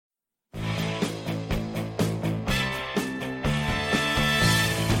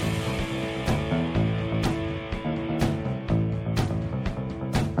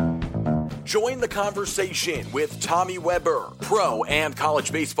Join the conversation with Tommy Weber. Pro and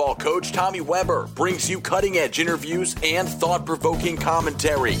college baseball coach Tommy Weber brings you cutting-edge interviews and thought-provoking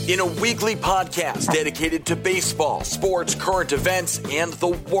commentary in a weekly podcast dedicated to baseball, sports, current events, and the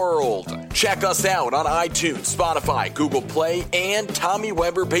world. Check us out on iTunes, Spotify, Google Play, and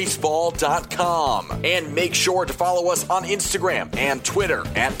TommyWeberBaseball.com. And make sure to follow us on Instagram and Twitter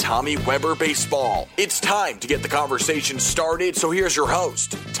at Tommy Weber Baseball. It's time to get the conversation started, so here's your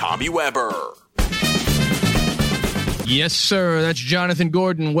host, Tommy Weber. Yes, sir. That's Jonathan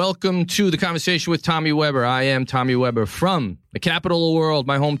Gordon. Welcome to the conversation with Tommy Weber. I am Tommy Weber from the capital of the world,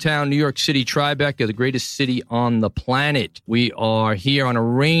 my hometown, New York City, Tribeca, the greatest city on the planet. We are here on a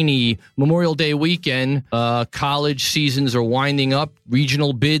rainy Memorial Day weekend. College seasons are winding up.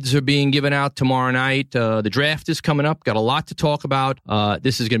 Regional bids are being given out tomorrow night. The draft is coming up. Got a lot to talk about.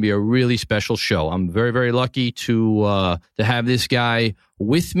 This is going to be a really special show. I'm very, very lucky to have this guy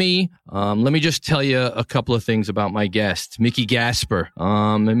with me. Let me just tell you a couple of things about my guest, Mickey Gasper.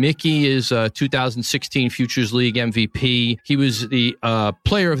 Mickey is 2016 Futures League MVP. He was the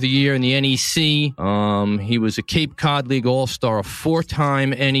Player of the Year in the NEC. He was a Cape Cod League All-Star, a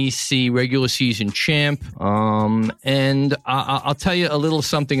four-time NEC regular season champ. And I'll tell you a little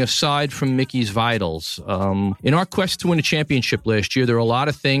something aside from Mickey's vitals. In our quest to win a championship last year, there are a lot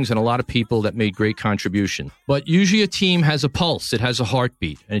of things and a lot of people that made great contribution. But usually a team has a pulse. It has a heartbeat.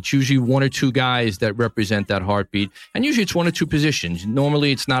 And it's usually one or two guys that represent that heartbeat. And usually it's one or two positions.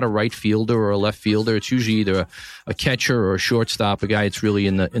 Normally it's not a right fielder or a left fielder. It's usually either a catcher or a shortstop, a guy that's really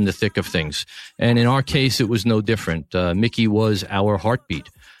in the thick of things. And in our case, it was no different. Mickey was our heartbeat.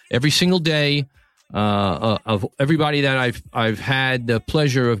 Every single day, of everybody that I've had the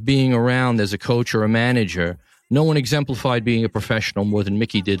pleasure of being around as a coach or a manager, no one exemplified being a professional more than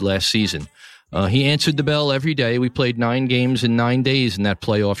Mickey did last season. He answered the bell every day. We played 9 games in 9 days in that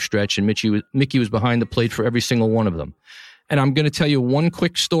playoff stretch, and Mickey was behind the plate for every single one of them. And I'm going to tell you one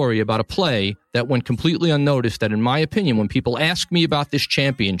quick story about a play that went completely unnoticed, that in my opinion, when people ask me about this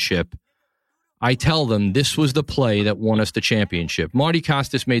championship, I tell them this was the play that won us the championship. Marty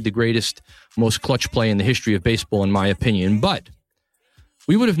Costas made the greatest, most clutch play in the history of baseball, in my opinion. But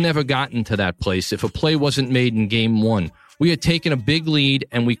we would have never gotten to that place if a play wasn't made in game one. We had taken a big lead,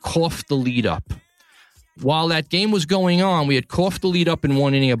 and we coughed the lead up. While that game was going on, we had coughed the lead up in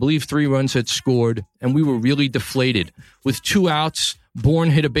one inning. I believe 3 runs had scored, and we were really deflated. With 2 outs, Bourne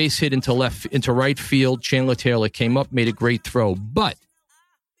hit a base hit into right field. Chandler Taylor came up, made a great throw. But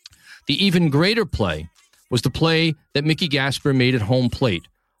the even greater play was the play that Mickey Gasper made at home plate.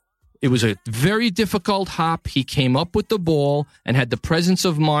 It was a very difficult hop. He came up with the ball and had the presence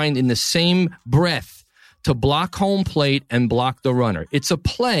of mind in the same breath to block home plate and block the runner. It's a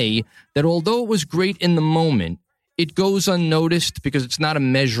play that, although it was great in the moment, it goes unnoticed because it's not a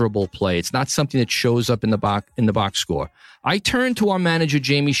measurable play. It's not something that shows up in the box score. I turned to our manager,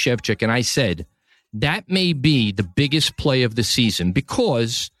 Jamie Shevchik, and I said, that may be the biggest play of the season,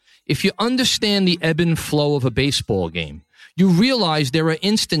 because if you understand the ebb and flow of a baseball game, you realize there are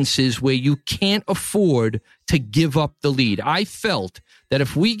instances where you can't afford to give up the lead. I felt that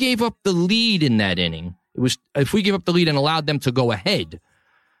if we gave up the lead in that inning, if we gave up the lead and allowed them to go ahead,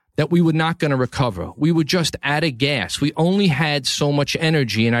 that we were not going to recover. We were just out of gas. We only had so much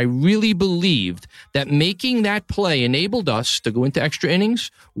energy, and I really believed that making that play enabled us to go into extra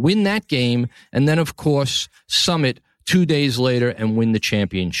innings, win that game, and then, of course, summit 2 days later and win the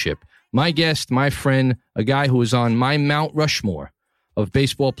championship. My guest, my friend, a guy who is on my Mount Rushmore of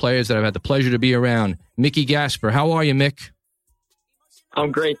baseball players that I've had the pleasure to be around, Mickey Gasper. How are you, Mick?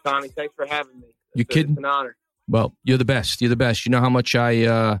 I'm great, Tommy. Thanks for having me. You kidding? It's an honor. Well, you're the best. You're the best. You know how much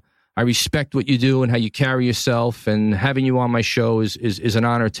I respect what you do and how you carry yourself, and having you on my show is an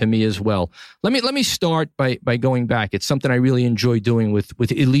honor to me as well. Let me start by going back. It's something I really enjoy doing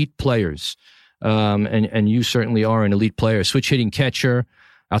with elite players, and you certainly are an elite player. Switch hitting catcher,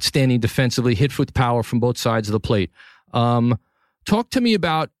 outstanding defensively, hit with power from both sides of the plate. Talk to me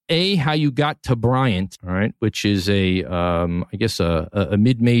about how you got to Bryant, all right, which is I guess a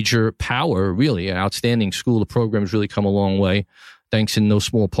mid-major power, really, an outstanding school. The program's really come a long way, thanks in no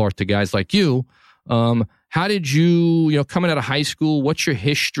small part to guys like you. How did you coming out of high school? What's your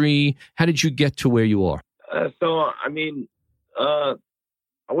history? How did you get to where you are? I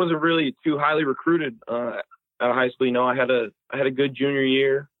wasn't really too highly recruited out of high school. I had a good junior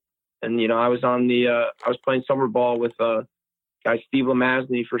year, and I was I was playing summer ball with guy Steve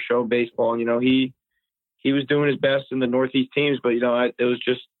Lemazny for show baseball. And, he was doing his best in the Northeast teams, but, it was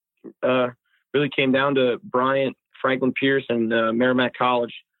just really came down to Bryant, Franklin Pierce, and Merrimack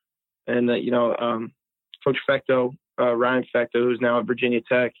College. And, Coach Fecto, Ryan Fecto, who's now at Virginia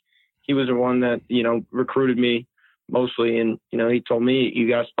Tech, he was the one that, recruited me mostly. And, he told me, you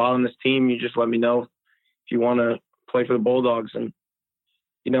got a spot on this team. You just let me know if you want to play for the Bulldogs. And,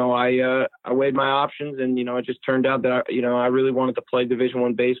 I weighed my options, and, it just turned out that, I really wanted to play Division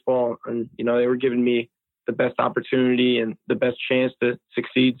I baseball. And, they were giving me the best opportunity and the best chance to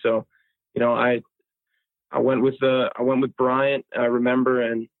succeed. So, I went with Bryant, I remember,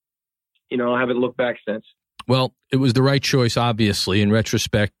 and, I haven't looked back since. Well, it was the right choice, obviously, in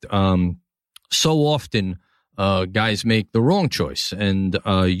retrospect. So often guys make the wrong choice, and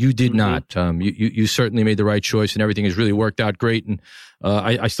you did not. You certainly made the right choice, and everything has really worked out great, and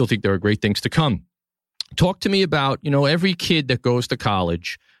I still think there are great things to come. Talk to me about, every kid that goes to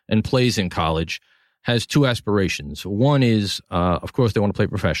college and plays in college has two aspirations. One is, of course, they want to play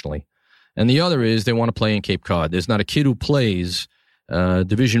professionally, and the other is they want to play in Cape Cod. There's not a kid who plays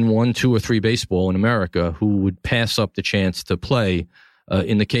Division I, II, or III baseball in America who would pass up the chance to play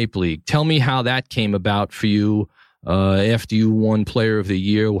in the Cape League. Tell me how that came about for you after you won Player of the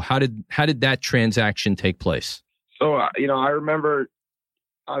Year. How did that transaction take place? So, I remember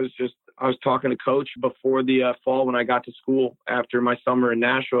I was talking to Coach before the fall when I got to school after my summer in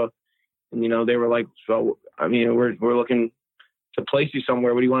Nashua, and they were like, "So, we're looking to place you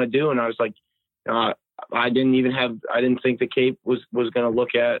somewhere. What do you want to do?" And I was like, I didn't think the Cape was going to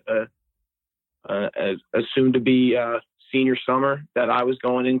look at a soon to be senior summer that I was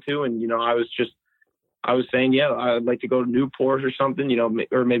going into. And, I was saying, yeah, I'd like to go to Newport or something,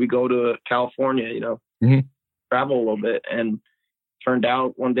 or maybe go to California, travel a little bit. And turned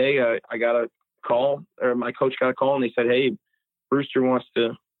out one day I got a call, or my coach got a call, and they said, "Hey, Brewster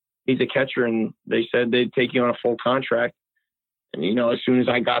he's a catcher." And they said they'd take you on a full contract. And, as soon as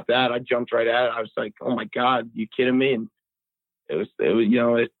I got that, I jumped right at it. I was like, "Oh my God, you kidding me?" And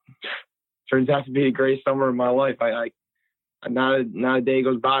it turns out to be the greatest summer of my life. Not a day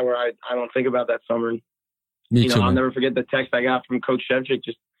goes by where I don't think about that summer. Me too, I'll never forget the text I got from Coach Shevchik,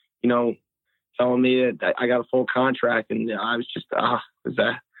 just, telling me that I got a full contract. And I was just, was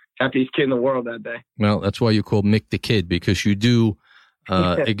the happiest kid in the world that day. Well, that's why you call Mick the Kid, because you do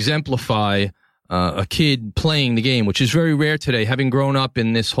exemplify a kid playing the game, which is very rare today, having grown up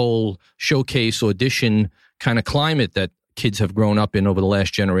in this whole showcase audition kind of climate that kids have grown up in over the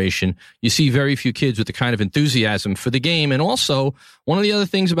last generation. You see very few kids with the kind of enthusiasm for the game. And also, one of the other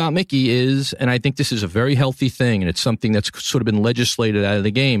things about Mickey is, and I think this is a very healthy thing, and it's something that's sort of been legislated out of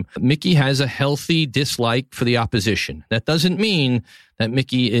the game, Mickey has a healthy dislike for the opposition. That doesn't mean that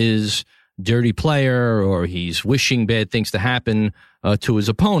Mickey is a dirty player or he's wishing bad things to happen to his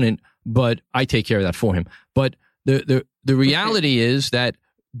opponent, but I take care of that for him. But the reality is that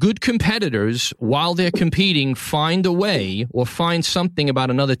good competitors, while they're competing, find a way or find something about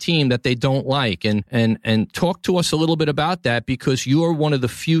another team that they don't like. And talk to us a little bit about that, because you're one of the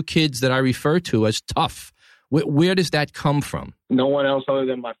few kids that I refer to as tough. Where does that come from? No one else other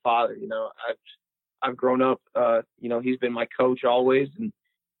than my father. I've grown up, he's been my coach always. And,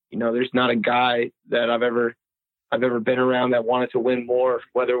 there's not a guy that I've ever been around that wanted to win more,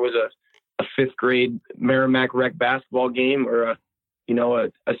 whether it was a fifth grade Merrimack rec basketball game or a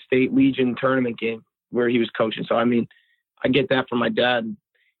state Legion tournament game where he was coaching. So, I get that from my dad.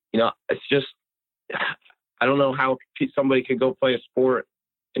 It's just, I don't know how somebody could go play a sport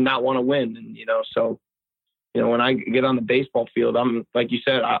and not want to win. And, when I get on the baseball field, I'm, like you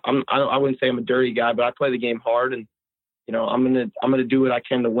said, I wouldn't say I'm a dirty guy, but I play the game hard, and, I'm going to do what I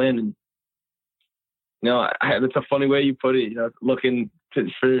can to win. And, that's a funny way you put it, looking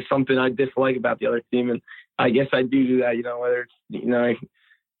for something I dislike about the other team. And I guess I do that, whether it's,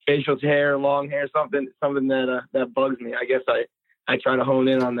 facial hair, long hair, something that bugs me. I guess I try to hone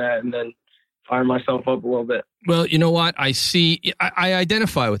in on that and then fire myself up a little bit. Well, you know what? I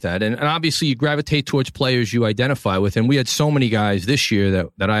identify with that. And obviously you gravitate towards players you identify with. And we had so many guys this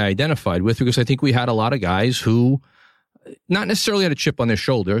year that I identified with, because I think we had a lot of guys who not necessarily had a chip on their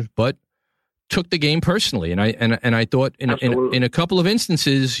shoulder, but took the game personally. And I thought in a couple of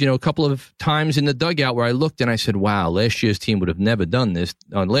instances, a couple of times in the dugout where I looked and I said, wow, last year's team would have never done this.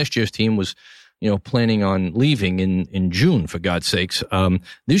 Last year's team was, planning on leaving in June, for God's sakes.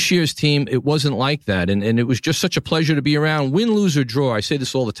 This year's team, it wasn't like that. And it was just such a pleasure to be around. Win, lose, or draw. I say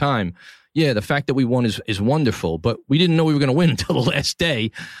this all the time. Yeah, the fact that we won is wonderful, but we didn't know we were going to win until the last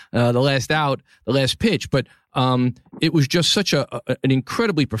day, the last out, the last pitch. But it was just such an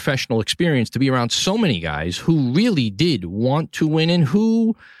incredibly professional experience to be around so many guys who really did want to win and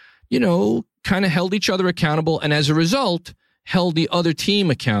who, kind of held each other accountable, and as a result, held the other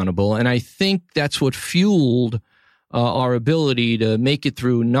team accountable. And I think that's what fueled our ability to make it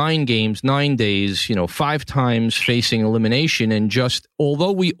through 9 games, 9 days, 5 times facing elimination. And just,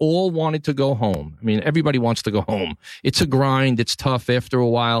 although we all wanted to go home, I mean, everybody wants to go home. It's a grind. It's tough after a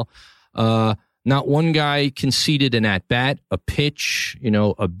while. Not one guy conceded an at-bat, a pitch,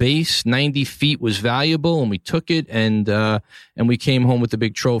 a base. 90 feet was valuable, and we took it, and we came home with the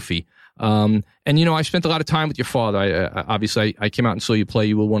big trophy. I spent a lot of time with your father. Obviously, I came out and saw you play.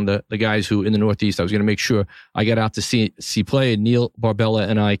 You were one of the guys who, in the Northeast, I was going to make sure I got out to see play. And Neil Barbella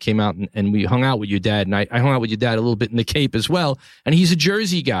and I came out and we hung out with your dad. And I hung out with your dad a little bit in the Cape as well. And he's a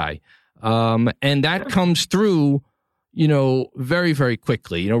Jersey guy. And that comes through, very, very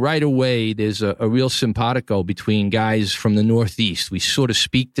quickly. Right away, there's a real simpatico between guys from the Northeast. We sort of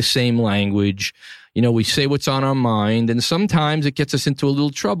speak the same language. We say what's on our mind, and sometimes it gets us into a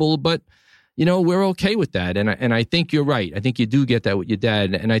little trouble, but, we're okay with that. And I think you're right. I think you do get that with your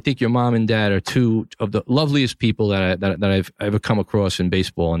dad. And I think your mom and dad are two of the loveliest people that I've ever come across in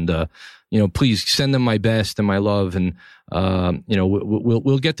baseball. And, please send them my best and my love. And,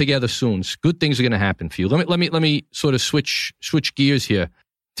 we'll get together soon. Good things are going to happen for you. Let me sort of switch gears here.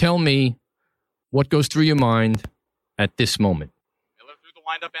 Tell me what goes through your mind at this moment. Miller through the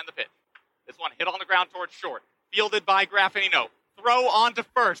windup and the pitch. This one hit on the ground towards short. Fielded by Graffinino. Throw on to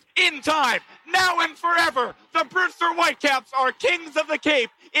first. In time. Now and forever. The Brewster Whitecaps are kings of the Cape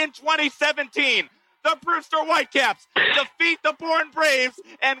in 2017. The Brewster Whitecaps defeat the Bourne Braves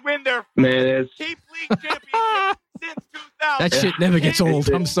and win their first Cape League championship since 2000. That shit never gets old.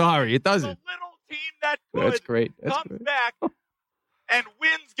 I'm sorry. It doesn't. The little team that could That's great. comes back and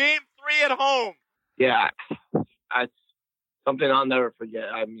wins game 3 at home. Yeah, it's something I'll never forget.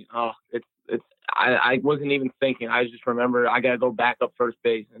 I mean, I wasn't even thinking. I just remember I got to go back up first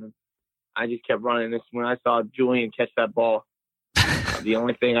base, and I just kept running. This when I saw Julian catch that ball. The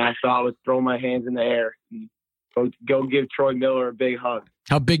only thing I saw was throw my hands in the air and go give Troy Miller a big hug.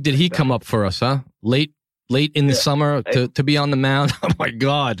 How big did he come up for us, huh? Late in the summer to be on the mound. Oh my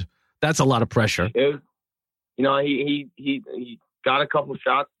God, that's a lot of pressure. It was, he got a couple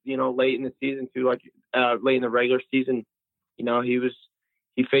shots, late in the season too, like late in the regular season.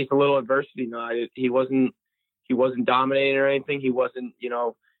 He faced a little adversity. He wasn't dominating or anything. He wasn't,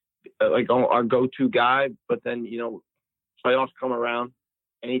 like our go-to guy. But then, playoffs come around,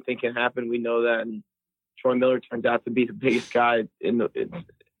 anything can happen. We know that. And Troy Miller turns out to be the biggest guy in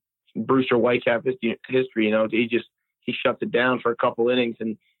Brewster Whitecap history. He shuts it down for a couple innings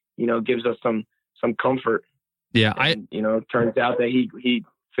and, gives us some comfort. Yeah. And, turns out that he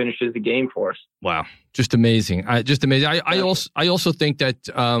finishes the game for us. Wow. Just amazing. I also think that,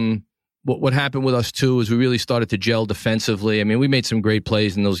 what happened with us too is we really started to gel defensively. I mean, we made some great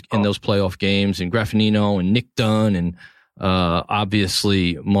plays in those playoff games, and Graffinino and Nick Dunn and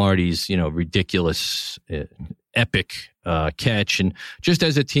obviously Marty's ridiculous epic catch. And just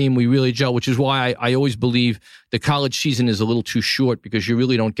as a team, we really gel, which is why I always believe the college season is a little too short, because you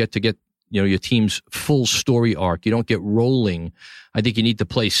really don't get your team's full story arc. You don't get rolling. I think you need to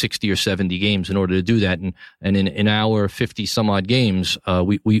play 60 or 70 games in order to do that. And in our 50 some odd games,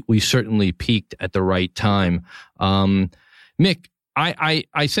 we certainly peaked at the right time. Mick,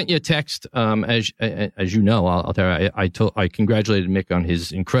 I sent you a text, as you know, I'll tell you, I congratulated Mick on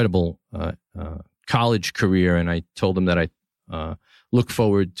his incredible, college career. And I told him that I, look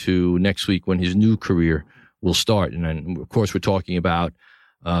forward to next week when his new career will start. And then, of course, we're talking about,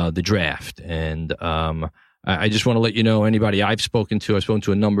 the draft. And, I just want to let you know, anybody I've spoken to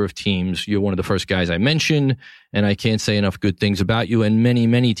a number of teams. You're one of the first guys I mentioned, and I can't say enough good things about you. And many,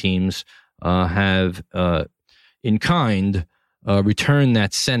 many teams, have, in kind, return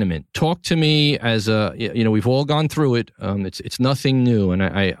that sentiment. Talk to me as we've all gone through it. It's nothing new. And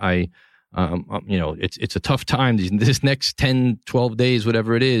it's a tough time. This next 10, 12 days,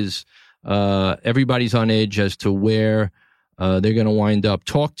 whatever it is, everybody's on edge as to where, they're going to wind up.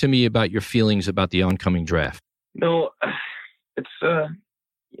 Talk to me about your feelings about the oncoming draft. It's,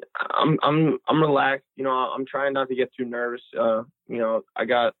 I'm relaxed. I'm trying not to get too nervous. I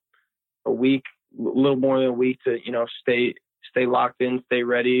got a little more than a week to, stay locked in, stay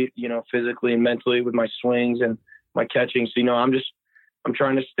ready, physically and mentally with my swings and my catching. So, I'm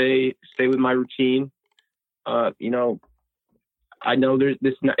trying to stay with my routine. I know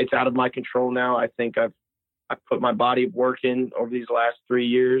it's out of my control now. I think I've put my body of work in over these last 3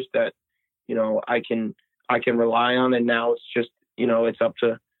 years that, I can rely on. And now it's just, it's up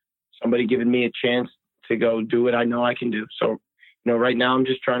to somebody giving me a chance to go do what I know I can do. So, right now I'm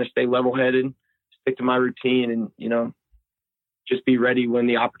just trying to stay level headed, stick to my routine and, just be ready when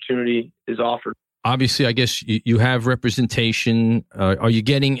the opportunity is offered. Obviously, I guess you have representation. Are you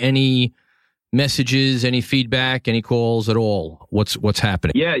getting any messages, any feedback, any calls at all? What's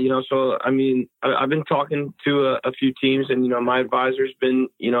happening? Yeah, so I mean, I've been talking to a few teams, and my advisor's been,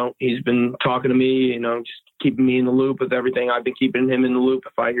 he's been talking to me, just keeping me in the loop with everything. I've been keeping him in the loop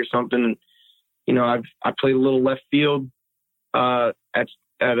if I hear something. And, I played a little left field at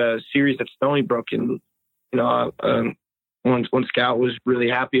a series at Stony Brook, and one scout was really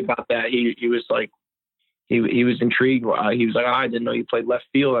happy about that. He was like, he was intrigued. He was like, I didn't know you played left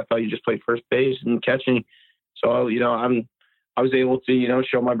field. I thought you just played first base and catching. So I was able to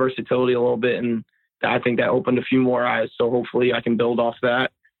show my versatility a little bit, and I think that opened a few more eyes. So hopefully I can build off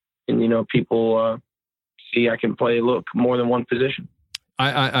that, and people see I can play more than one position.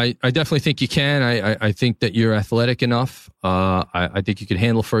 I definitely think you can. I think that you're athletic enough. I think you can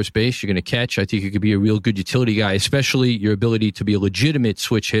handle first base. You're going to catch. I think you could be a real good utility guy, especially your ability to be a legitimate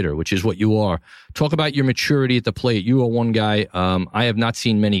switch hitter, which is what you are. Talk about your maturity at the plate. You are one guy. I have not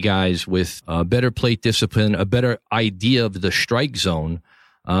seen many guys with better plate discipline, a better idea of the strike zone.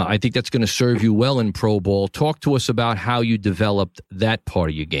 I think that's going to serve you well in pro ball. Talk to us about how you developed that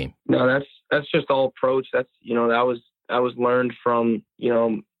part of your game. No, that's just all approach. That's that was learned from,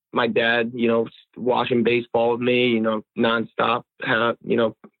 my dad, watching baseball with me, nonstop,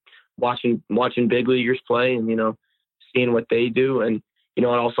 watching big leaguers play and, seeing what they do. And, it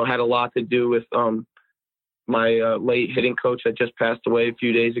also had a lot to do with my late hitting coach that just passed away a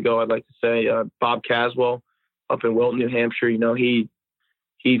few days ago. I'd like to say Bob Caswell up in Wilton, New Hampshire. He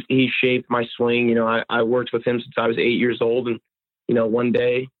shaped my swing. I worked with him since I was 8 years old. And, one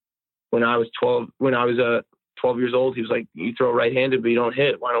day when I was 12 years old, he was like, you throw right-handed, but you don't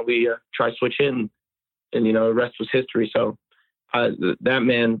hit. Why don't we try switch hitting? And, the rest was history. So that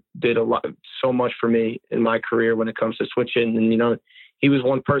man did so much for me in my career when it comes to switch hitting. And, he was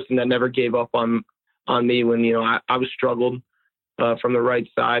one person that never gave up on me when, I was struggled from the right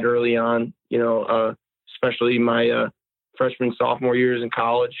side early on, especially my freshman, sophomore years in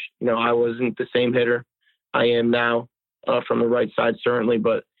college. I wasn't the same hitter I am now from the right side, certainly,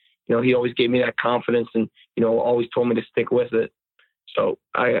 but he always gave me that confidence and, always told me to stick with it. So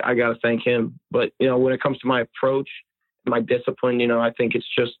I got to thank him. But, when it comes to my approach, my discipline, I think it's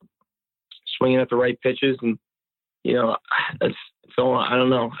just swinging at the right pitches. And, it's all, I don't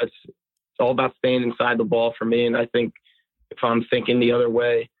know. It's all about staying inside the ball for me. And I think if I'm thinking the other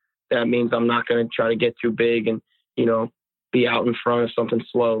way, that means I'm not going to try to get too big and, be out in front of something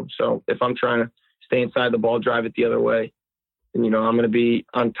slow. So if I'm trying to stay inside the ball, drive it the other way, and, I'm going to be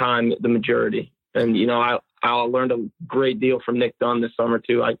on time the majority. And, I learned a great deal from Nick Dunn this summer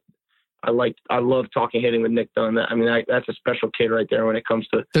too. I love talking hitting with Nick Dunn. I mean, that's a special kid right there when it comes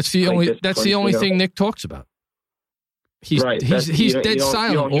to. That's the only thing Nick talks about. He's right. He's dead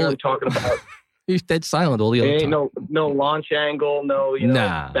silent. You don't hear him talking about. He's dead silent all the other time. No launch angle,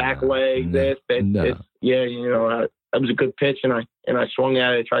 back leg. That was a good pitch, and I swung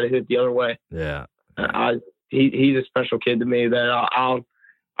at it, tried to hit it the other way. Yeah. He's a special kid to me that I'll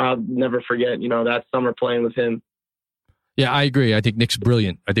never forget, that summer playing with him. Yeah, I agree. I think Nick's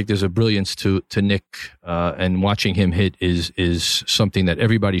brilliant. I think there's a brilliance to Nick, and watching him hit is something that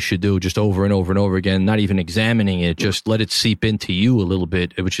everybody should do just over and over and over again, not even examining it, just let it seep into you a little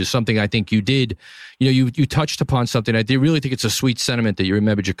bit, which is something I think you did. You touched upon something. I really think it's a sweet sentiment that you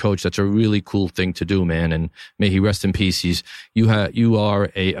remembered your coach. That's a really cool thing to do, man, and may he rest in peace. You are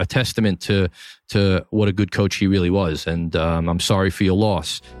a testament to what a good coach he really was, and I'm sorry for your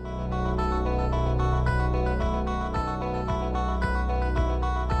loss.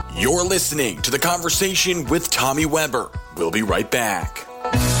 You're listening to The Conversation with Tommy Weber. We'll be right back.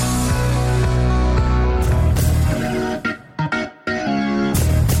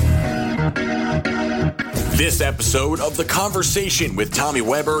 This episode of The Conversation with Tommy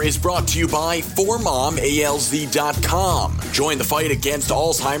Weber is brought to you by formomalz.com. Join the fight against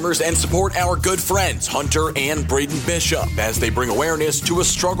Alzheimer's and support our good friends Hunter and Braden Bishop as they bring awareness to a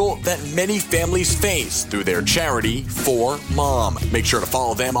struggle that many families face through their charity, For Mom. Make sure to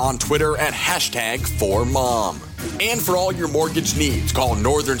follow them on Twitter at #ForMom. And for all your mortgage needs, call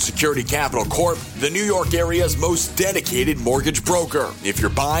Northern Security Capital Corp., the New York area's most dedicated mortgage broker. If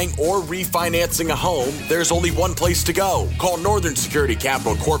you're buying or refinancing a home, there's only one place to go. Call Northern Security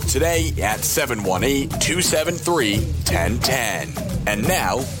Capital Corp. today at 718-273-1010. And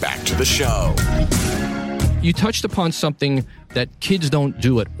now, back to the show. You touched upon something that kids don't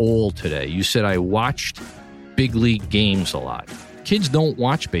do at all today. You said, I watched big league games a lot. Kids don't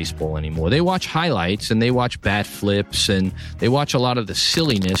watch baseball anymore. They watch highlights and they watch bat flips and they watch a lot of the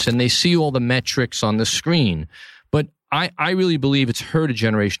silliness and they see all the metrics on the screen. But I really believe it's hurt a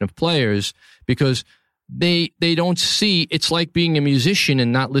generation of players because they don't see. It's like being a musician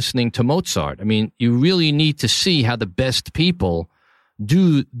and not listening to Mozart. I mean, you really need to see how the best people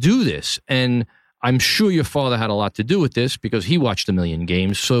do this. And I'm sure your father had a lot to do with this because he watched a million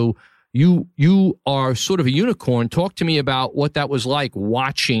games. So you are sort of a unicorn. Talk to me about what that was like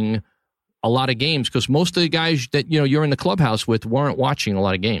watching a lot of games, because most of the guys that you're in the clubhouse with weren't watching a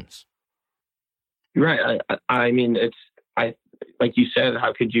lot of games. Right. I mean, like you said,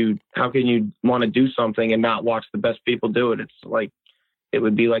 how can you want to do something and not watch the best people do it? It's like, it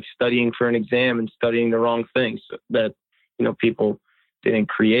would be like studying for an exam and studying the wrong things that, people didn't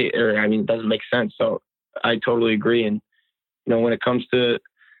create, or, I mean, it doesn't make sense. So I totally agree. And, when it comes to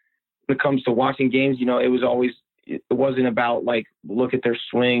watching games, it wasn't about like, look at their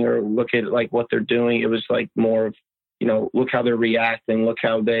swing or look at like what they're doing. It was like more of, look how they're reacting, look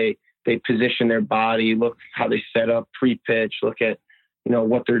how they position their body, look how they set up pre-pitch, look at,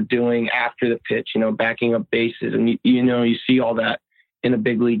 what they're doing after the pitch, backing up bases. And, you see all that in a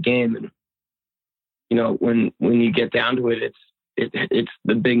big league game. And, when you get down to it, it's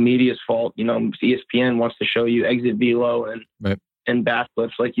the big media's fault. ESPN wants to show you exit velo and bat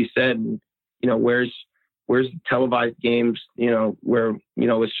flips, like you said. And, where's the televised games, where,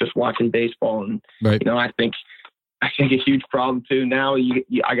 it's just watching baseball. And, I think a huge problem too. Now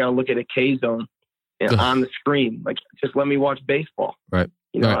I got to look at a K zone on the screen. Like, just let me watch baseball. Right.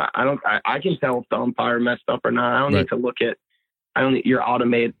 I can tell if the umpire messed up or not. I don't need to look at, your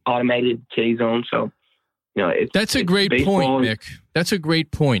automated K zone. So, that's a great point, Nick. That's a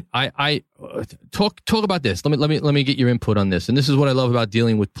great point. I talk about this. Let me get your input on this. And this is what I love about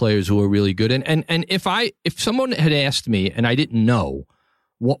dealing with players who are really good. And if someone had asked me and I didn't know,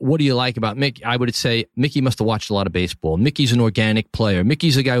 what do you like about Mickey? I would say Mickey must have watched a lot of baseball. Mickey's an organic player.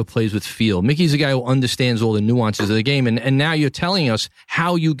 Mickey's a guy who plays with feel. Mickey's a guy who understands all the nuances of the game. And now you're telling us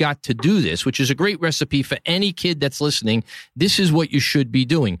how you got to do this, which is a great recipe for any kid that's listening. This is what you should be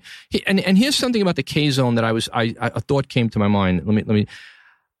doing. And here's something about the K zone that a thought came to my mind.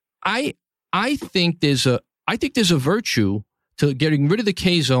 I think there's a virtue to getting rid of the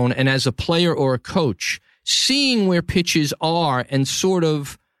K zone, and as a player or a coach, seeing where pitches are and sort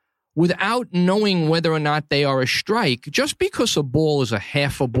of, without knowing whether or not they are a strike, just because a ball is a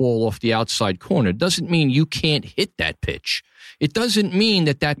half a ball off the outside corner doesn't mean you can't hit that pitch. It doesn't mean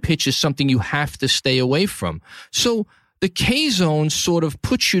that pitch is something you have to stay away from. So the K zone sort of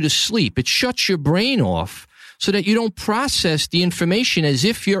puts you to sleep. It shuts your brain off so that you don't process the information as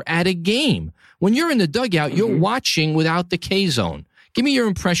if you're at a game. When you're in the dugout, you're watching without the K zone. Give me your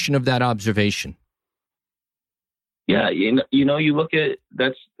impression of that observation. Yeah, you look at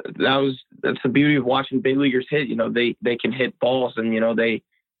that's the beauty of watching big leaguers hit. They can hit balls, and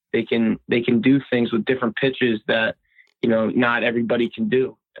they can do things with different pitches that not everybody can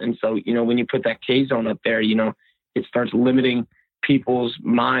do. And so when you put that K zone up there, it starts limiting people's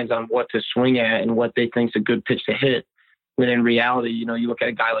minds on what to swing at and what they think is a good pitch to hit. When in reality, you look at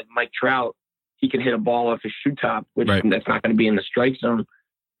a guy like Mike Trout, he can hit a ball off his shoe top, which that's not going to be in the strike zone.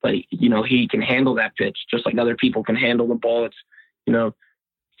 But, he can handle that pitch just like other people can handle the ball. It's,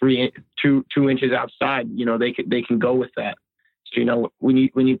 2 inches outside, they can go with that. So, when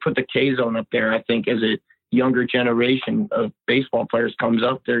you put the K zone up there, I think as a younger generation of baseball players comes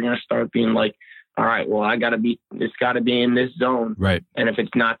up, they're going to start being like, all right, well, it's got to be in this zone. Right. And if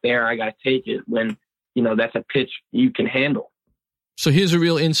it's not there, I got to take it when, that's a pitch you can handle. So here's a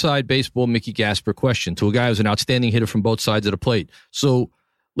real inside baseball Mickey Gasper question to a guy who's an outstanding hitter from both sides of the plate. So,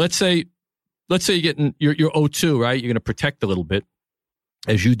 Let's say you're 0-2, right? You're going to protect a little bit,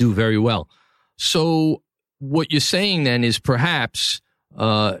 as you do very well. So what you're saying then is perhaps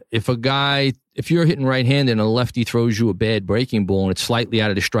if you're hitting right-handed and a lefty throws you a bad breaking ball and it's slightly out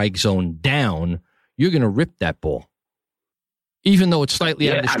of the strike zone down, you're going to rip that ball, even though it's slightly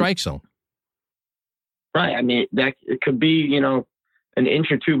out of the strike zone. Right. I mean, that it could be an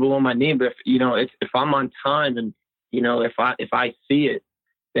inch or two below my knee, but if I'm on time and if I see it,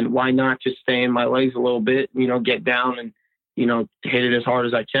 then why not just stay in my legs a little bit, get down and, hit it as hard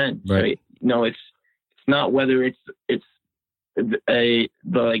as I can. Right. It's not whether it's if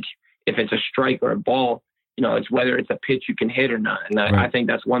it's a strike or a ball, it's whether it's a pitch you can hit or not. And I think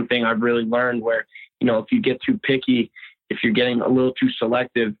that's one thing I've really learned where, if you get too picky, if you're getting a little too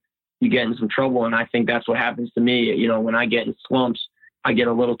selective, you get in some trouble. And I think that's what happens to me. When I get in slumps, I get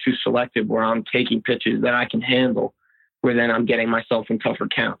a little too selective where I'm taking pitches that I can handle, where then I'm getting myself in tougher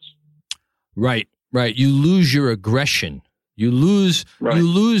counts. Right. You lose your aggression. You lose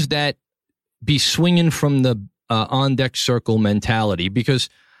that be swinging from the on-deck circle mentality, because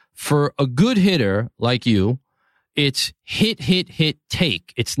for a good hitter like you, it's hit,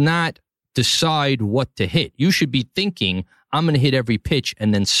 take. It's not decide what to hit. You should be thinking, I'm going to hit every pitch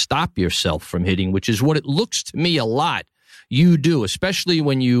and then stop yourself from hitting, which is what it looks to me a lot you do, especially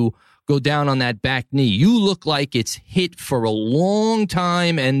when you go down on that back knee. You look like it's hit for a long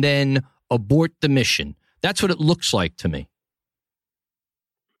time and then abort the mission. That's what it looks like to me.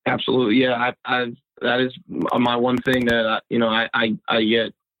 Absolutely. Yeah. That is my one thing that, I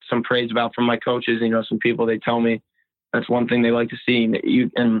get some praise about from my coaches. Some people, they tell me that's one thing they like to see.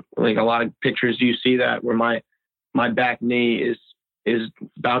 And like a lot of pictures, you see that where my back knee is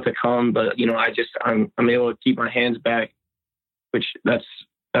about to come, but I'm able to keep my hands back, which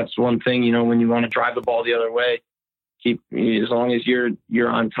that's one thing, when you want to drive the ball the other way, as long as you're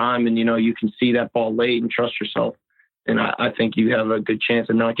on time and, you can see that ball late and trust yourself. And I think you have a good chance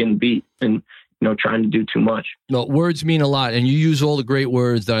of not getting beat and, trying to do too much. No, words mean a lot. And you use all the great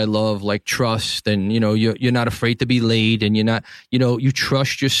words that I love, like trust. And, you're not afraid to be late, and you're not, you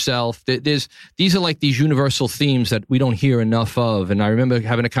trust yourself. These are like these universal themes that we don't hear enough of. And I remember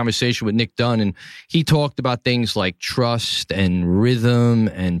having a conversation with Nick Dunn, and he talked about things like trust and rhythm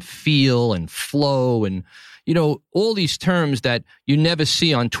and feel and flow and, all these terms that you never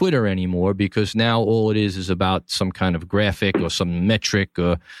see on Twitter anymore, because now all it is about some kind of graphic or some metric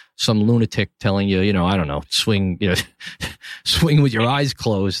or some lunatic telling you, I don't know, swing, swing with your eyes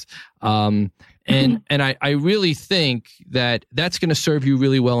closed. And I really think that that's going to serve you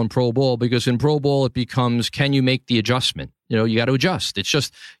really well in pro ball, because in pro ball it becomes, can you make the adjustment? You got to adjust. It's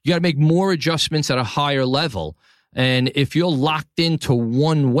just, you got to make more adjustments at a higher level. And if you're locked into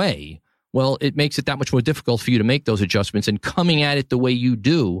one way, well, it makes it that much more difficult for you to make those adjustments. And coming at it the way you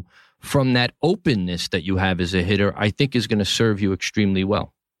do from that openness that you have as a hitter, I think is going to serve you extremely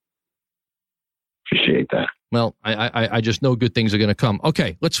well. Appreciate that. Well, I just know good things are going to come.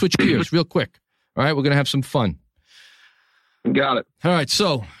 Okay, let's switch gears real quick. All right, we're going to have some fun. Got it. All right,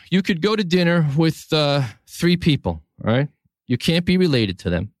 so you could go to dinner with 3 people, all right? You can't be related to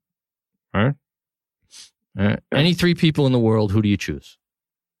them, all right? All right. Any 3 people in the world, who do you choose?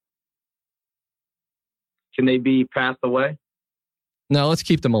 Can they be passed away? No, let's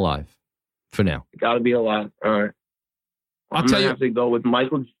keep them alive for now. Got to be alive. All right. I'm going to have to go with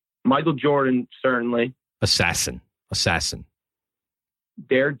Michael Jordan, certainly. Assassin.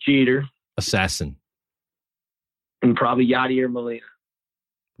 Derek Jeter. Assassin. And probably Yadier Molina.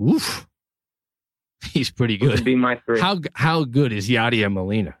 Oof. He's pretty good. Would be my 3. How good is Yadier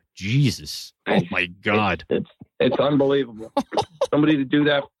Molina? Jesus. Oh, my God. It's unbelievable. Somebody to do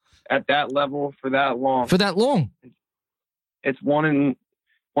that at that level for that long. It's one in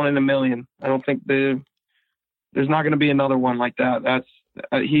a million. I don't think there's not going to be another one like that.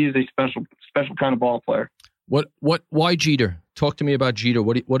 He's a special kind of ball player. Why Jeter? Talk to me about Jeter.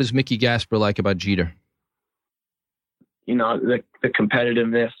 What is Mickey Gasper like about Jeter? The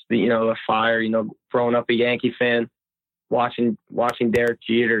competitiveness, the fire, growing up a Yankee fan, watching Derek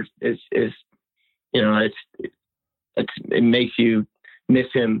Jeter is it makes you miss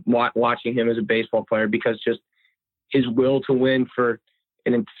him, watching him as a baseball player, because just his will to win for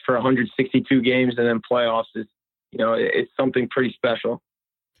 162 games and then playoffs is, it's something pretty special.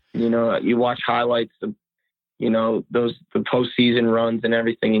 You watch highlights of, the postseason runs and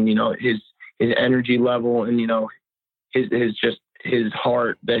everything, and, his energy level and, his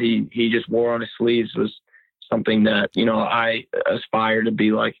heart that he just wore on his sleeves was something that, I aspire to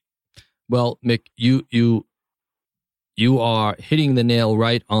be like. Well, Mick, you are hitting the nail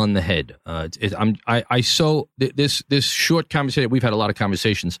right on the head. This short conversation, we've had a lot of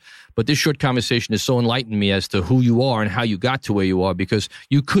conversations, but this short conversation has so enlightened me as to who you are and how you got to where you are, because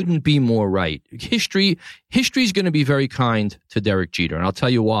you couldn't be more right. History is going to be very kind to Derek Jeter, and I'll tell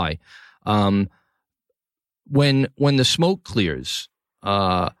you why. When the smoke clears,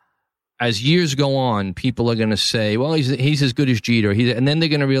 as years go on, people are going to say, well, he's as good as Jeter. And then they're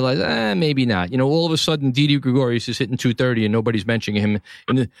going to realize, maybe not. All of a sudden, Didi Gregorius is hitting 230 and nobody's mentioning him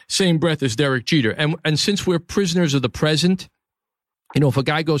in the same breath as Derek Jeter. And since we're prisoners of the present, if a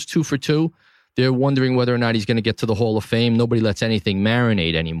guy goes 2 for 2, they're wondering whether or not he's going to get to the Hall of Fame. Nobody lets anything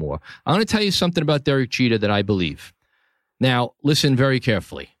marinate anymore. I'm going to tell you something about Derek Jeter that I believe. Now, listen very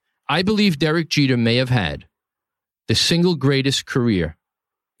carefully. I believe Derek Jeter may have had the single greatest career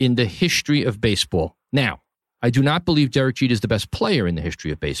in the history of baseball. Now, I do not believe Derek Jeter is the best player in the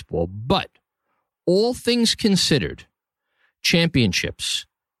history of baseball, but all things considered, championships,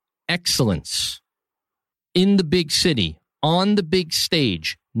 excellence in the big city, on the big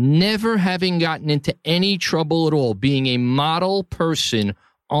stage, never having gotten into any trouble at all, being a model person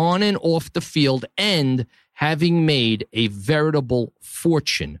on and off the field, and having made a veritable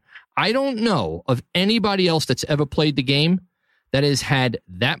fortune. I don't know of anybody else that's ever played the game that has had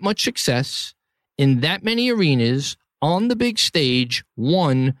that much success in that many arenas on the big stage,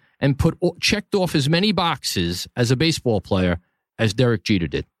 won and checked off as many boxes as a baseball player as Derek Jeter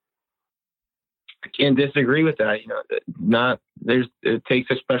did. I can't disagree with that. It takes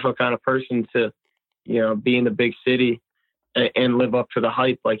a special kind of person to, be in the big city and live up to the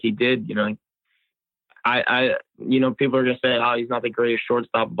hype like he did. People are going to say, oh, he's not the greatest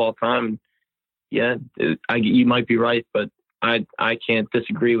shortstop of all time. Yeah, you might be right, but I can't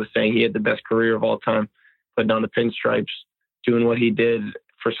disagree with saying he had the best career of all time, putting on the pinstripes, doing what he did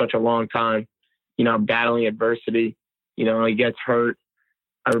for such a long time, battling adversity. He gets hurt.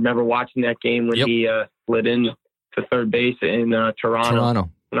 I remember watching that game when he slid in to third base in Toronto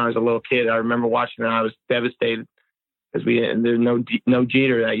when I was a little kid. I remember watching that. I was devastated because there's no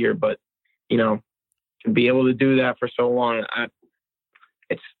Jeter that year, but to be able to do that for so long,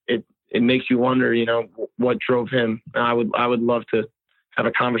 it makes you wonder, what drove him. I would love to have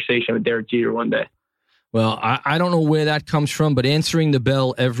a conversation with Derek Jeter one day. Well, I don't know where that comes from, but answering the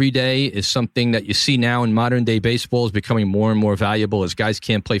bell every day is something that you see now in modern day baseball is becoming more and more valuable as guys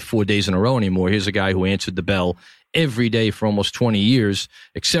can't play 4 days in a row anymore. Here's a guy who answered the bell every day for almost 20 years,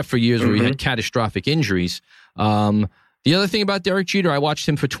 except for years where he had catastrophic injuries. The other thing about Derek Jeter, I watched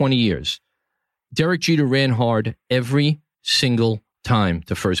him for 20 years. Derek Jeter ran hard every single time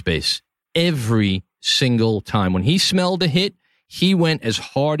to first base. Every single time. When he smelled a hit, he went as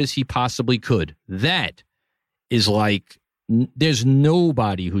hard as he possibly could. That is there's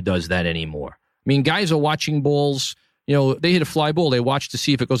nobody who does that anymore. I mean, guys are watching balls, they hit a fly ball, they watch to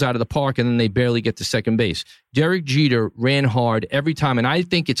see if it goes out of the park, and then they barely get to second base. Derek Jeter ran hard every time, and I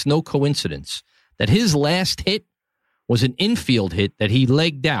think it's no coincidence that his last hit was an infield hit that he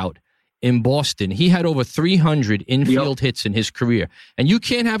legged out in Boston. He had over 300 infield hits in his career. And you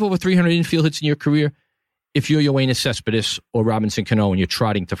can't have over 300 infield hits in your career if you're Yoenis Cespedes or Robinson Cano and you're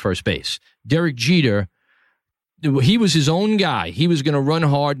trotting to first base. Derek Jeter, he was his own guy. He was going to run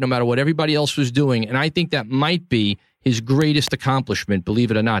hard no matter what everybody else was doing. And I think that might be his greatest accomplishment,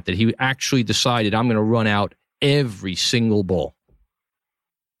 believe it or not, that he actually decided, I'm going to run out every single ball.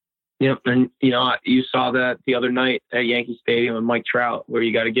 Yep. And, you saw that the other night at Yankee Stadium with Mike Trout, where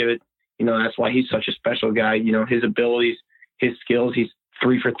you got to give it, that's why he's such a special guy. His abilities, his skills, he's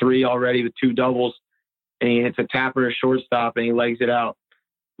 3 for 3 already with 2 doubles. And he hits a tapper, a shortstop, and he legs it out.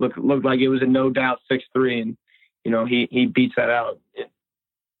 Looked like it was a no doubt 6-3, and he beats that out.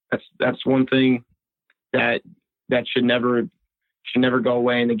 That's one thing that should never go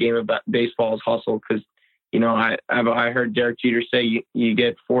away in the game of baseball is hustle. Because I heard Derek Jeter say you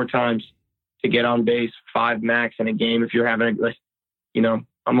get 4 times to get on base, 5 max in a game. If you're having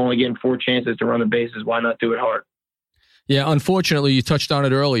I'm only getting 4 chances to run the bases. Why not do it hard? Yeah, unfortunately, you touched on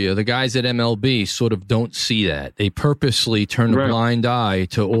it earlier. The guys at MLB sort of don't see that. They purposely turn a blind eye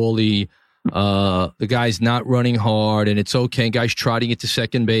to all the guys not running hard, and it's okay. Guys trotting it to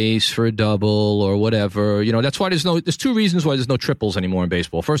second base for a double or whatever. That's why there's 2 reasons why there's no triples anymore in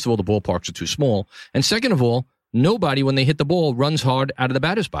baseball. First of all, the ballparks are too small, and second of all, nobody, when they hit the ball, runs hard out of the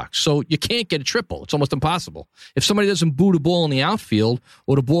batter's box. So you can't get a triple. It's almost impossible. If somebody doesn't boot a ball in the outfield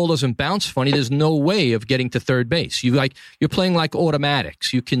or the ball doesn't bounce funny, there's no way of getting to third base. You're playing like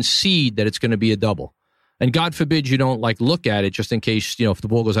automatics. You concede that it's going to be a double. And God forbid you don't look at it just in case, if the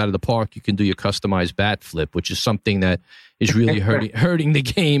ball goes out of the park, you can do your customized bat flip, which is something that is really hurting the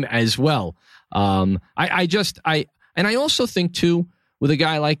game as well. And I also think too, with a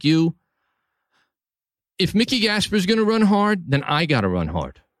guy like you, if Mickey Gasper is going to run hard, then I got to run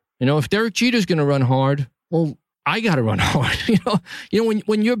hard. If Derek Jeter is going to run hard, well, I got to run hard.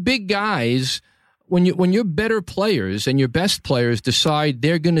 When you're big guys, when you're better players and your best players decide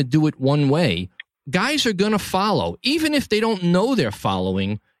they're going to do it one way, guys are going to follow. Even if they don't know they're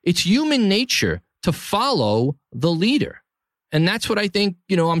following, it's human nature to follow the leader. And that's what I think,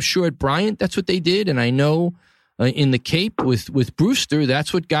 I'm sure at Bryant, that's what they did. And I know in the Cape with Brewster,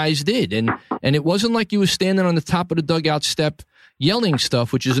 that's what guys did. And it wasn't like you were standing on the top of the dugout step yelling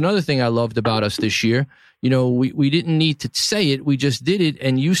stuff, which is another thing I loved about us this year. We didn't need to say it. We just did it.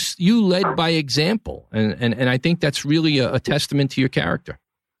 And you led by example. And I think that's really a testament to your character.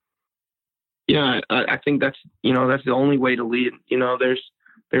 Yeah, I think that's the only way to lead.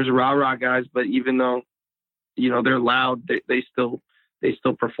 There's rah-rah guys, but even though, they're loud, they still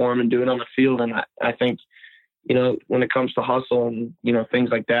perform and do it on the field. And I think, when it comes to hustle and, things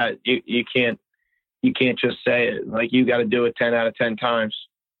like that, you can't just say it. You got to do it 10 out of 10 times.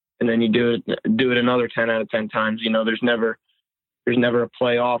 And then you do it another 10 out of 10 times. There's never a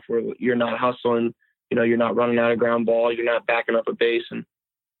play off where you're not hustling, you're not running out of ground ball. You're not backing up a base. And,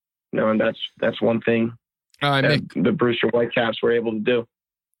 and that's one thing All right, Mick. The Brewster Whitecaps were able to do.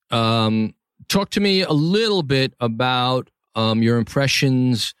 Talk to me a little bit about your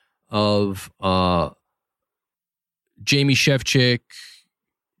impressions of Jamie Shevchik,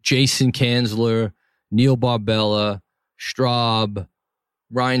 Jason Kanzler, Neil Barbella, Straub,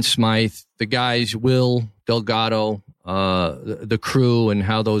 Ryan Smythe, the guys, Will Delgado, the crew, and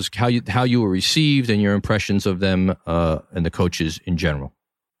how you were received, and your impressions of them and the coaches in general.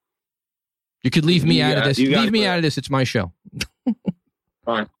 You could leave me out of this. Leave me out of this. It's my show.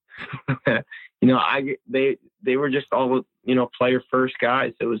 Fine. They were just all, player first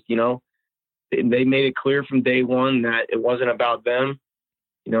guys. It was, they made it clear from day one that it wasn't about them,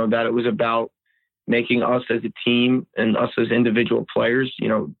 that it was about making us as a team and us as individual players.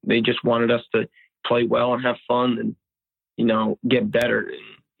 They just wanted us to play well and have fun and, get better.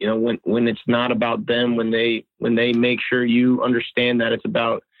 And, when it's not about them, when they make sure you understand that it's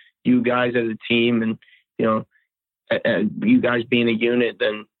about you guys as a team and, you guys being a unit,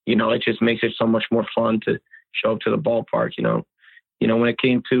 then, it just makes it so much more fun to show up to the ballpark. When it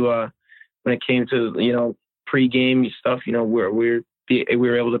came to pregame stuff, we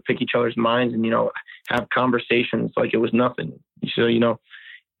were able to pick each other's minds and, have conversations like it was nothing. So,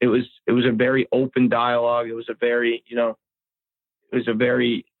 it was a very open dialogue. It was a very,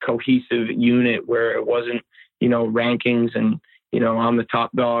 cohesive unit where it wasn't, rankings and, I'm the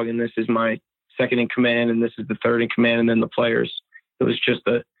top dog and this is my second in command and this is the third in command and then the players. It was just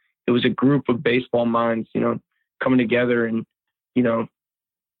a group of baseball minds, coming together and,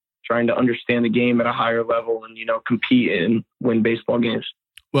 trying to understand the game at a higher level and, compete and win baseball games.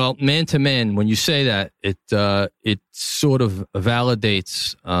 Well, man to man, when you say that, it sort of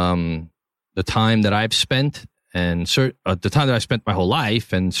validates the time that I've spent and the time that I spent my whole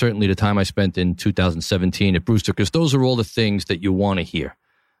life, and certainly the time I spent in 2017 at Brewster, because those are all the things that you want to hear.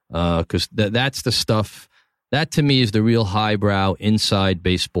 Because that's the stuff that to me is the real highbrow inside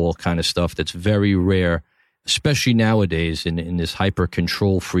baseball kind of stuff that's very rare, especially nowadays in this hyper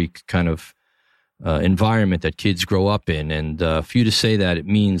control freak kind of environment that kids grow up in. And for you to say that, it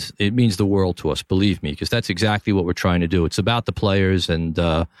means the world to us, believe me, because that's exactly what we're trying to do. It's about the players, and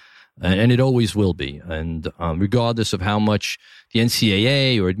it always will be. And regardless of how much the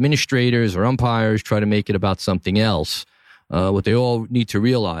NCAA or administrators or umpires try to make it about something else, what they all need to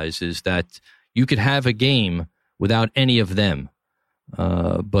realize is that you could have a game without any of them,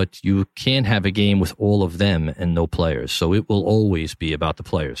 but you can't have a game with all of them and no players. So it will always be about the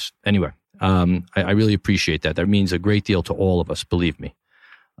players. Anyway, I really appreciate that. That means a great deal to all of us, believe me.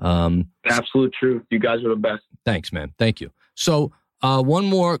 Absolute truth. You guys are the best. Thanks, man. Thank you. So one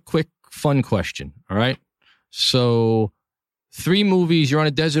more quick fun question, all right? So 3 movies. You're on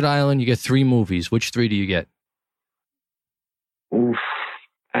a desert island. You get 3 movies. Which 3 do you get? Oof,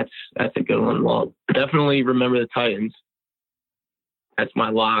 that's a good one. Well, definitely Remember the Titans. That's my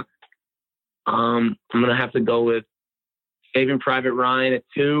lock. I'm gonna have to go with Saving Private Ryan at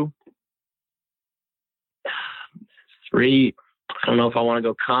 2. 3. I don't know if I want to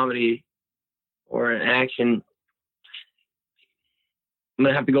go comedy or an action. I'm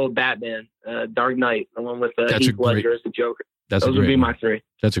gonna have to go with Batman, Dark Knight, the one with Heath Ledger as the Joker. Those would be my 3.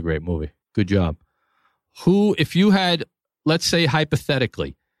 That's a great movie. Good job. Who, if you had, let's say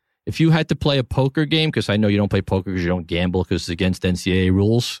hypothetically, if you had to play a poker game, because I know you don't play poker because you don't gamble because it's against NCAA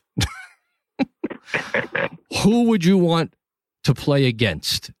rules, who would you want to play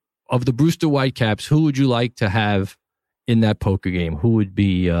against? Of the Brewster Whitecaps, who would you like to have in that poker game? Who would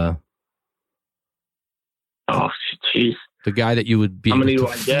be oh, jeez, the guy that you would be able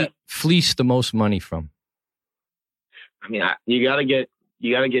to fleece the most money from? I mean, you gotta get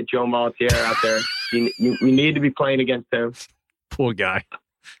Joe Molitier out there. You need to be playing against him. Poor guy.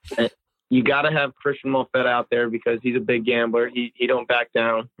 You got to have Christian Molfetta out there because he's a big gambler. He don't back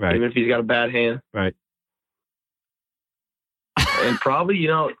down, right, even if he's got a bad hand. Right. And probably,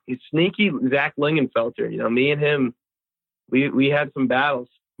 he's sneaky Zach Lingenfelter. Me and him, we had some battles.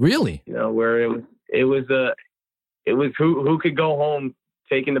 Really? Where it was who could go home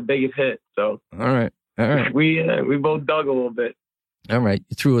taking the biggest hit. So all right. We both dug a little bit. All right.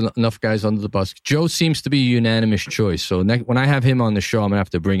 You threw enough guys under the bus. Joe seems to be a unanimous choice. So when I have him on the show, I'm going to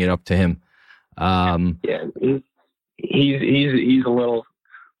have to bring it up to him. Yeah, he's a little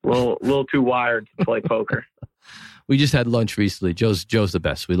too wired to play poker. We just had lunch recently. Joe's the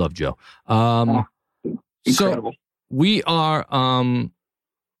best. We love Joe. Incredible. So we are,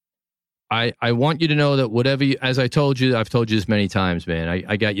 I want you to know that whatever as I told you, I've told you this many times, man,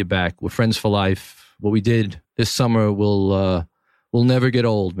 I got you back. We're friends for life. What we did this summer will never get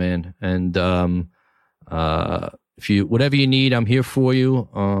old, man. And if whatever you need, I'm here for you.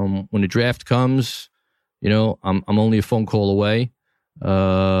 When the draft comes, I'm only a phone call away.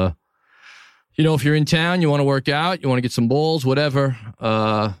 If you're in town, you want to work out, you want to get some balls, whatever,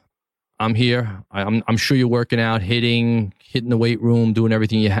 I'm here. I'm sure you're working out, hitting the weight room, doing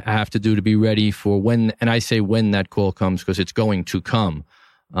everything you have to do to be ready for when, and I say when that call comes because it's going to come.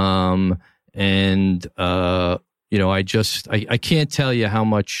 I can't tell you how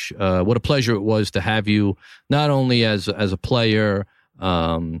much, what a pleasure it was to have you, not only as a player,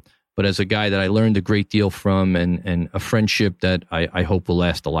 but as a guy that I learned a great deal from, and a friendship that I hope will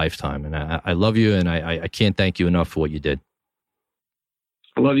last a lifetime. And I love you, and I can't thank you enough for what you did.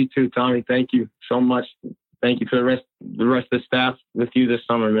 I love you too, Tommy. Thank you so much. Thank you for the rest of the staff with you this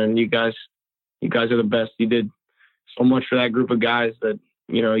summer, man. You guys are the best. You did so much for that group of guys that,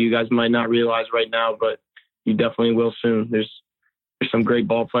 you guys might not realize right now, but you definitely will soon. There's some great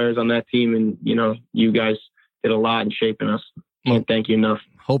ball players on that team, and, you guys did a lot in shaping us. Can't thank you enough.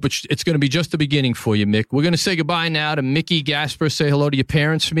 Hope it's going to be just the beginning for you, Mick. We're going to say goodbye now to Mickey Gasper. Say hello to your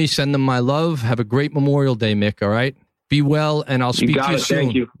parents for me. Send them my love. Have a great Memorial Day, Mick, all right? Be well, and I'll speak to you soon.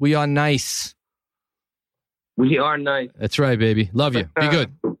 Thank you. We are nice. We are nice. That's right, baby. Love you. Be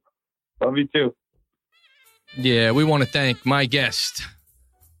good. Love you too. Yeah, we want to thank my guest,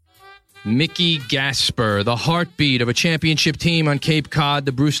 Mickey Gasper, the heartbeat of a championship team on Cape Cod,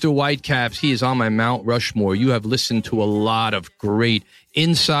 the Brewster Whitecaps. He is on my Mount Rushmore. You have listened to a lot of great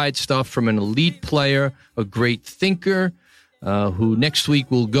inside stuff from an elite player, a great thinker, who next week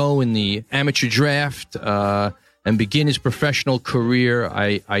will go in the amateur draft and begin his professional career.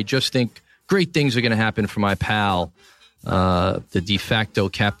 I just think great things are going to happen for my pal, the de facto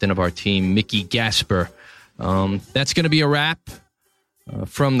captain of our team, Mickey Gasper. That's going to be a wrap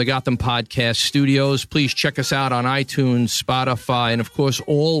from the Gotham Podcast Studios. Please check us out on iTunes, Spotify, and, of course,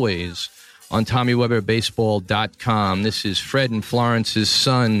 always on TommyWeberBaseball.com. This is Fred and Florence's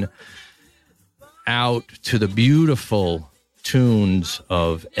son out to the beautiful tunes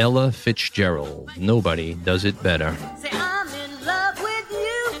of Ella Fitzgerald. Nobody does it better. Say I'm in love with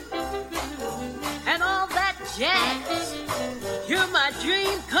you and all that jazz. You're my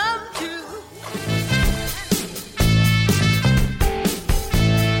dream come true.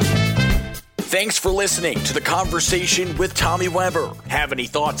 Thanks for listening to The Conversation with Tommy Weber. Have any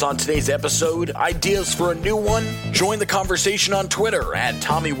thoughts on today's episode? Ideas for a new one? Join the conversation on Twitter at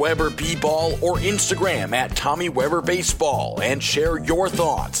Tommy Weber B-Ball or Instagram at Tommy Weber Baseball and share your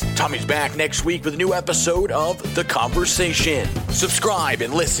thoughts. Tommy's back next week with a new episode of The Conversation. Subscribe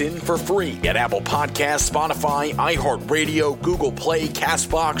and listen for free at Apple Podcasts, Spotify, iHeartRadio, Google Play,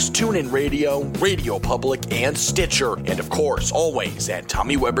 CastBox, TuneIn Radio, Radio Public, and Stitcher. And of course, always at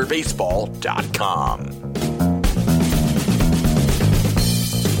TommyWeberBaseball.com.